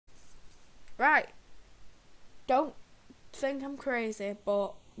Right. Don't think I'm crazy,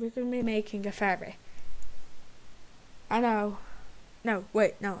 but we're going to be making a ferry. I know. No,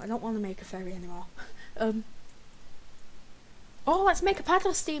 wait, no, I don't want to make a ferry anymore. Oh, let's make a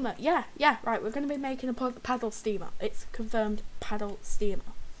paddle steamer. Yeah, right, we're going to be making a paddle steamer. It's confirmed paddle steamer.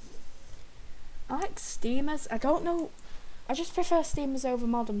 I like steamers. I don't know. I just prefer steamers over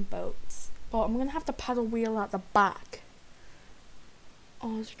modern boats. But I'm going to have the paddle wheel at the back.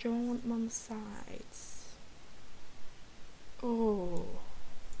 Oh, do you want them on the sides? Oh.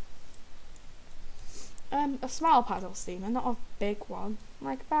 A small paddle steamer, not a big one.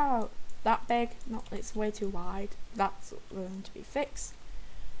 Like about that big. Not, it's way too wide. That's going to be fixed.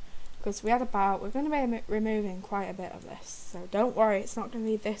 Because we're going to be removing quite a bit of this. So don't worry, it's not going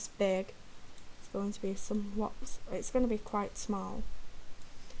to be this big. It's going to be it's going to be quite small.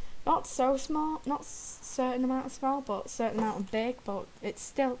 Not so small, not certain amount of small, but certain amount of big, but it's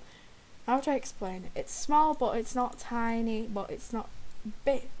still, how do I explain it? It's small, but it's not tiny, but it's not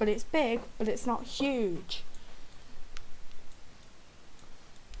big, but it's big, but it's not huge.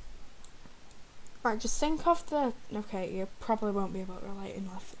 Right, just think of okay, you probably won't be able to relate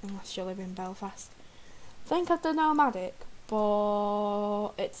unless you live in Belfast. Think of the nomadic,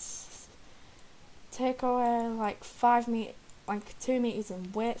 but it's take away like 2 meters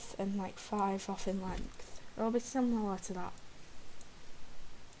in width and like 5 off in length. It'll be similar to that.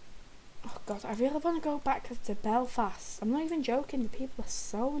 Oh god, I really want to go back to Belfast. I'm not even joking, the people are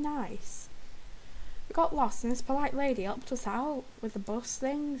so nice. We got lost and this polite lady helped us out with the bus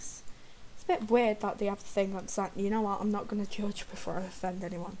things. It's a bit weird that they have the thing on site. You know what, I'm not going to judge before I offend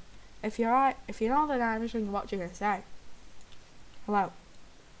anyone. If you're Northern Irish and you're watching this, say hello,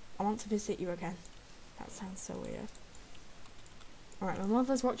 I want to visit you again. That sounds so weird. Alright, my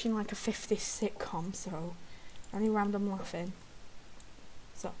mother's watching like a 50s sitcom, so any random laughing.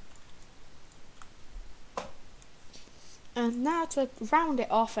 So. And now to round it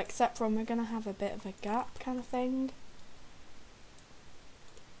off, except for we're going to have a bit of a gap kind of thing.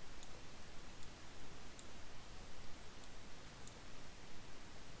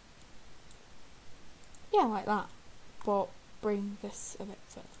 Yeah, like that. But bring this a bit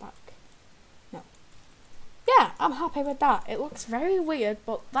further back. No. Yeah, I'm happy with that. It looks very weird,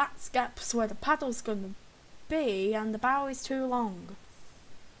 but that's gaps where the paddle's going to be, and the bow is too long.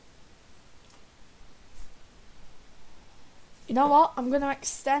 You know what? I'm going to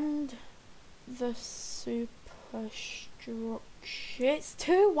extend the superstructure. It's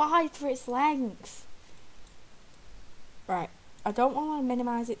too wide for its length. Right. I don't want to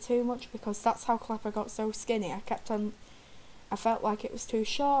minimise it too much because that's how Clapper got so skinny. I felt like it was too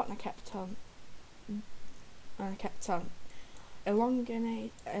short and I kept on elongating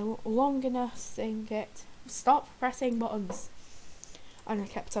it. Stop pressing buttons. And I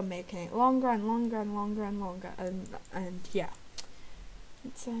kept on making it longer and longer and longer and longer, and yeah.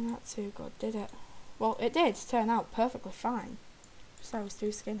 It didn't turn out too good, did it? Well, it did turn out perfectly fine. Just I was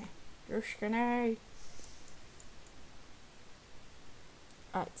too skinny. You're skinny.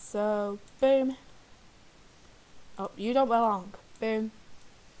 Right, so boom. Oh, you don't belong. Boom.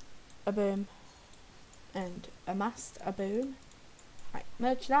 A boom. And a mast, a boom. Right,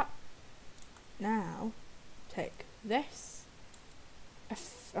 merge that. Now, take this.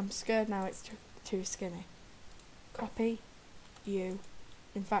 I'm scared now it's too skinny. Copy. You.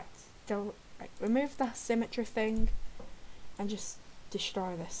 In fact, remove the symmetry thing and just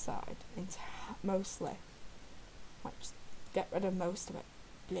destroy this side mostly. Like, just get rid of most of it.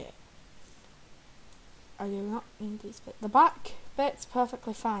 Blech. I do not need these bits. The back bit's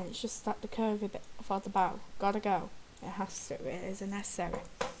perfectly fine. It's just that the curvy bit for the bow. Gotta go. It has to. It is a necessary.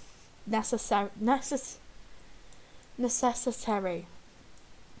 Necessary.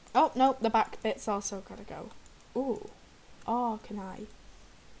 Oh no, the back bit's also gotta go. Ooh. Oh, can I?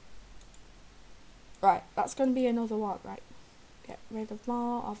 Right, that's gonna be another one. Right. Get rid of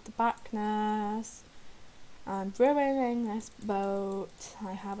more of the backness. I'm ruining this boat.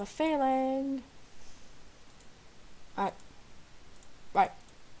 I have a feeling. Right.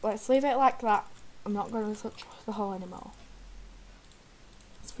 Let's leave it like that. I'm not going to touch the hull anymore.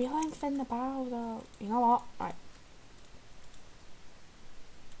 Let's re-lengthen the bow though. You know what? Right.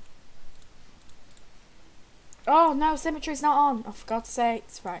 Oh no, symmetry's not on. Oh, for God's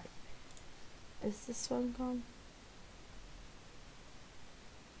sakes. Right. Is this one gone?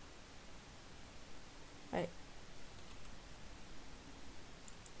 Right.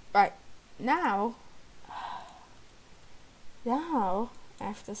 Right. Now I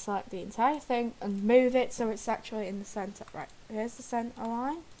have to select the entire thing and move it so it's actually in the centre. Right, here's the centre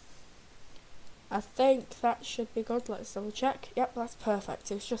line. I think that should be good. Let's double check. Yep, that's perfect.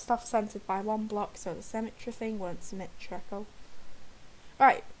 It's just off-centered by 1 block, so the symmetry thing weren't symmetrical.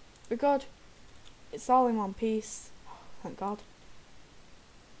 Right, we're good. It's all in one piece. Oh, thank God.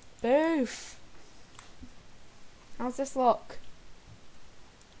 Boof! How's this look?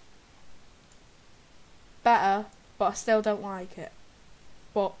 Better, but I still don't like it.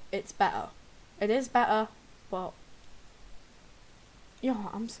 But it's better. It is better, but... Yeah,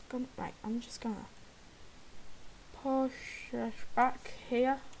 I'm just gonna push this back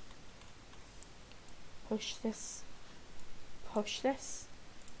here. Push this. Push this.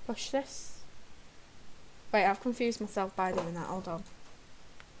 Push this. Wait, I've confused myself by doing that. Hold on.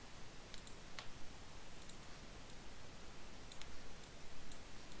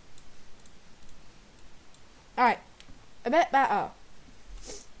 Alright, a bit better.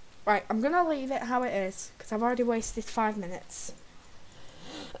 Right, I'm gonna leave it how it is because I've already wasted 5 minutes.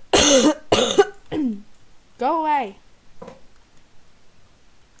 Go away.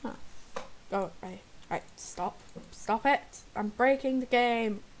 Huh. Go away. Right, stop. Stop it. I'm breaking the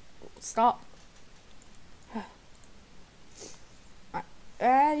game. Stop. Right.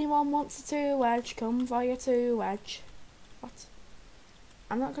 Anyone wants a 2-wedge, come for your 2-wedge. What?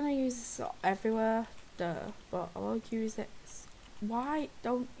 I'm not gonna use this everywhere, duh, but I will use it. Why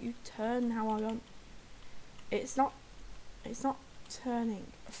don't you turn now? I don't. It's not turning.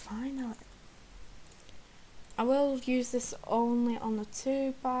 Finally. I will use this only on the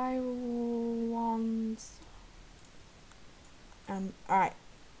 2x1s. Alright.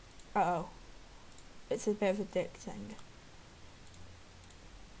 Uh-oh. It's a bit of a dick thing.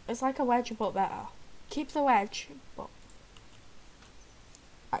 It's like a wedge, but better. Keep the wedge, but...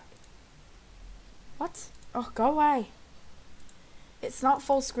 What? Oh, go away. It's not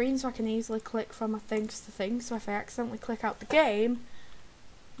full screen, so I can easily click from my things to things, so if I accidentally click out the game,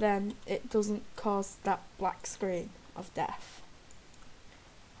 then it doesn't cause that black screen of death.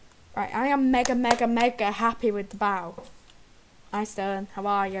 Right, I am mega happy with the bow. Hi Stern, how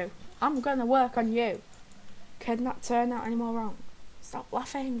are you? I'm gonna work on you. Can that turn out any more wrong? Stop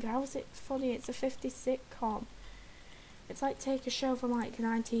laughing, how is it funny? It's a 50s sitcom. It's like take a show from like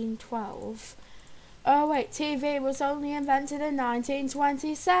 1912. Oh wait, TV was only invented in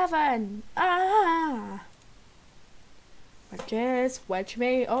 1927. Ah! Wedges, wedge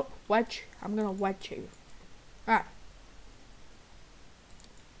me up, wedge. I'm gonna wedge you. Right.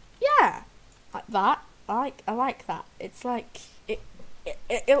 Yeah, like that. I like that. It's like it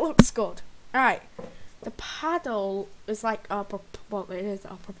looks good. Right. The paddle is like well, it is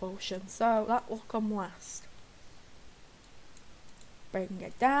our proportion, so that will come last. Bring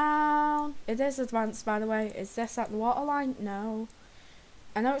it down. It is advanced, by the way. Is this at the waterline? No.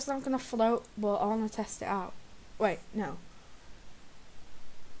 I know it's not going to float, but I want to test it out. Wait, no.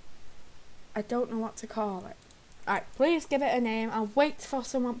 I don't know what to call it. Right, please give it a name. I'll wait for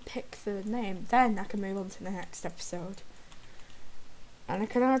someone to pick the name. Then I can move on to the next episode. And I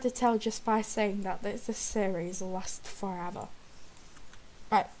can already tell just by saying that this series will last forever.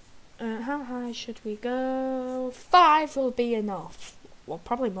 Right. How high should we go? 5 will be enough. Well,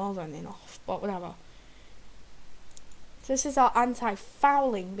 probably more than enough, but whatever. So this is our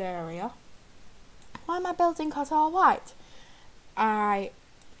anti-fouling area. Why am I building cut all white? I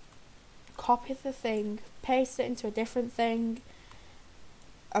copy the thing, paste it into a different thing,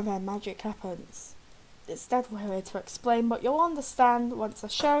 and then magic happens. It's dead weird to explain, but you'll understand once I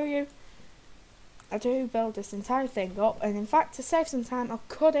show you. I do build this entire thing up, and in fact, to save some time, I'll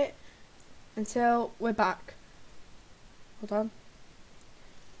cut it until we're back. Hold on.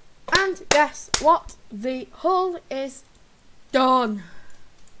 And guess what? The hull is done.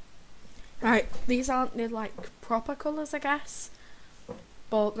 Right, these aren't the like proper colours, I guess,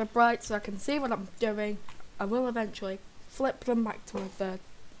 but they're bright so I can see what I'm doing. I will eventually flip them back to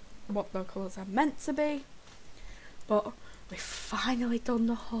what the colours are meant to be, but we've finally done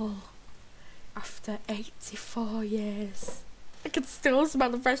the hull after 84 years. I can still smell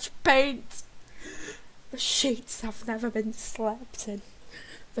the fresh paint. The sheets have never been slept in.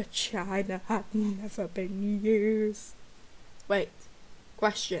 The china had never been used. Wait,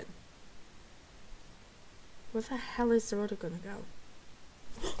 question. Where the hell is the rudder gonna go?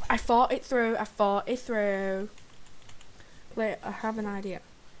 I thought it through. Wait, I have an idea.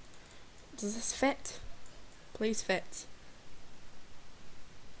 Does this fit? Please fit.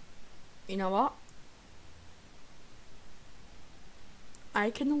 You know what? I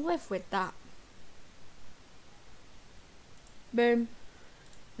can live with that. Boom.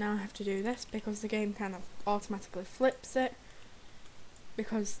 Now I have to do this because the game kind of automatically flips it.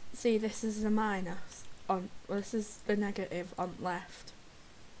 Because, see, this is the minus on, well, this is the negative on left.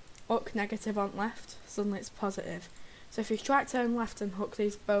 hook negative on left, suddenly it's positive. So if you try to turn left and hook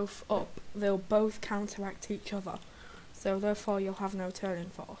these both up, they'll both counteract each other. So therefore you'll have no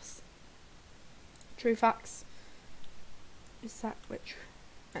turning force. True facts. Is that which?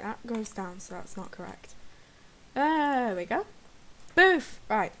 That goes down, so that's not correct. There we go. Boof!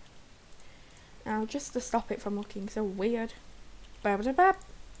 Right. Now just to stop it from looking so weird. Ba-ba-da-bab.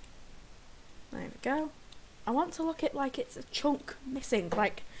 There we go. I want to look it like it's a chunk missing,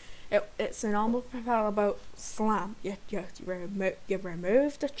 like it's a normal propeller boat slam. You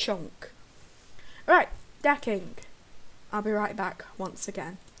removed a chunk. Right, decking. I'll be right back once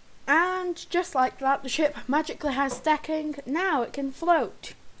again. And just like that, the ship magically has decking. Now it can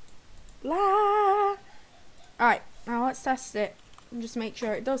float. La. Right, now let's test it and just make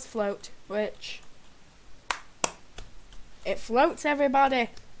sure it does float, which it floats, everybody.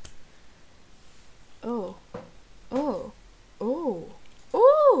 Oh, oh, oh,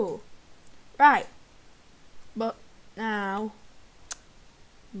 oh. Right, but now,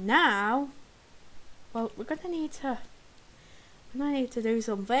 well, we're gonna need to do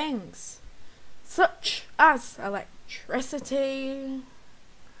some things, such as electricity,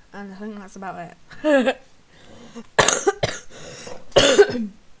 and I think that's about it.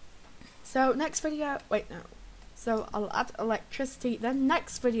 So next video, wait no, so I'll add electricity, then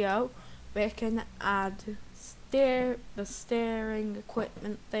next video we can add the steering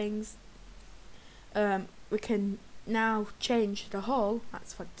equipment things. We can now change the hull.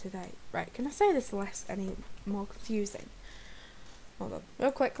 That's for today. Right, can I say this less any more confusing? Hold on,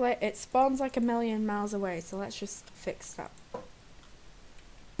 real quickly. It spawns like 1,000,000 miles away, so let's just fix that.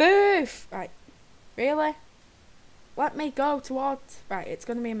 Boof! Right, really? Let me go towards... Right, it's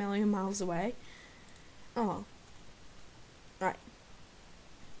going to be 1,000,000 miles away. Oh. Right.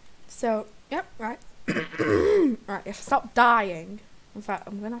 So, yep, right. Right, if I stop dying... In fact,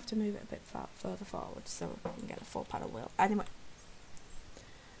 I'm going to have to move it a bit further forward so I can get a full paddle wheel. Anyway.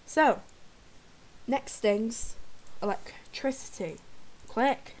 So, next things, electricity.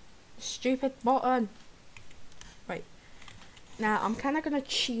 Click. Stupid button. Right. Now, I'm kind of going to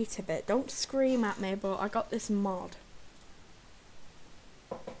cheat a bit. Don't scream at me, but I got this mod.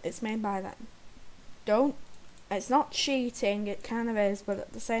 It's made by them. It's not cheating, it kind of is, but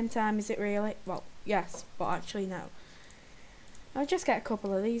at the same time, is it really? Well, yes, but actually no. I'll just get a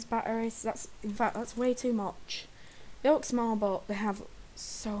couple of these batteries. In fact, that's way too much. They look small, but they have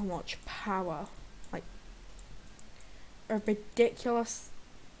so much power. Like, a ridiculous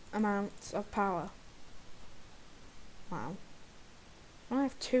amount of power. Wow. I only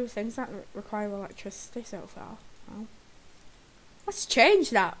have 2 things that require electricity so far. Wow. Let's change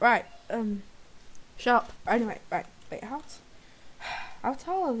that. Right. Shop. Anyway, right. Wait, how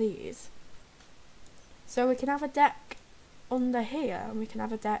tall are these? So we can have a deck under here, and we can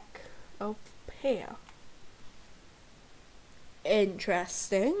have a deck up here.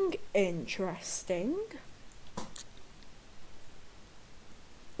 Interesting. Interesting.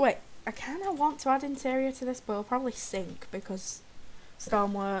 Wait, I kind of want to add interior to this, but it'll probably sink because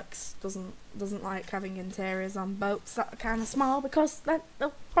Stormworks doesn't like having interiors on boats that are kind of small because then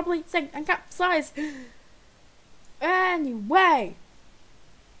they'll probably sink and capsize. Anyway,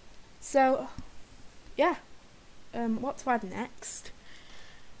 so yeah, what to add next?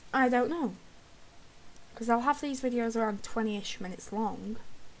 I don't know, because I'll have these videos around 20-ish minutes long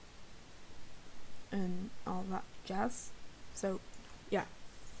and all that jazz. So yeah,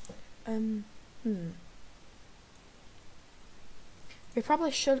 we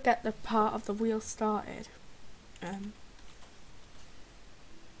probably should get the part of the wheel started.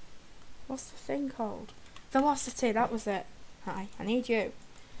 What's the thing called? Velocity, that was it. Hi, I need you.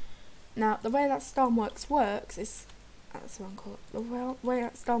 Now, the way that Stormworks works is... That's what I'm called. The way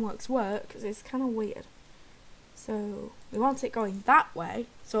that Stormworks works is kind of weird. So, we want it going that way,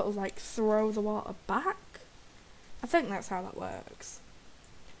 so it'll like throw the water back. I think that's how that works.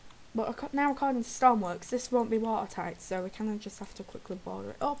 But now according to Stormworks, this won't be watertight, so we kind of just have to quickly border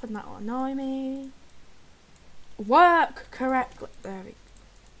it up, and that will annoy me. Work correctly. There we go.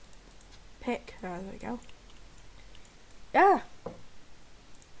 Pick. There we go. Yeah.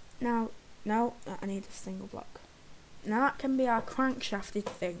 Now, no, I need a single block. Now that can be our crankshafted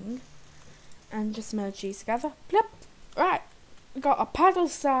thing, and just merge these together. Plop. Right. We got a paddle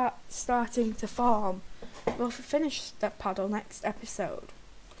starting to form. We'll finish that paddle next episode.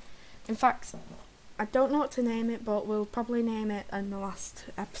 In fact, I don't know what to name it, but we'll probably name it in the last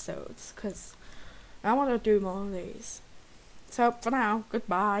episodes, because I want to do more of these. So, for now,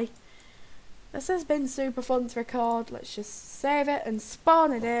 goodbye. This has been super fun to record. Let's just save it and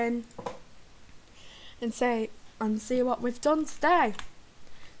spawn it in, and see what we've done today.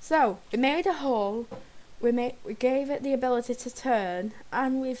 So we made a hull, we gave it the ability to turn,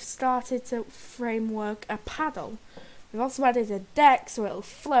 and we've started to framework a paddle. We've also added a deck so it'll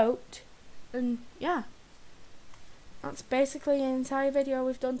float, and yeah, that's basically the entire video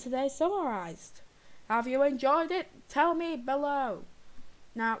we've done today summarised. Have you enjoyed it? Tell me below.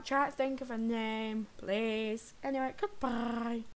 Now try to think of a name, please. Anyway, goodbye.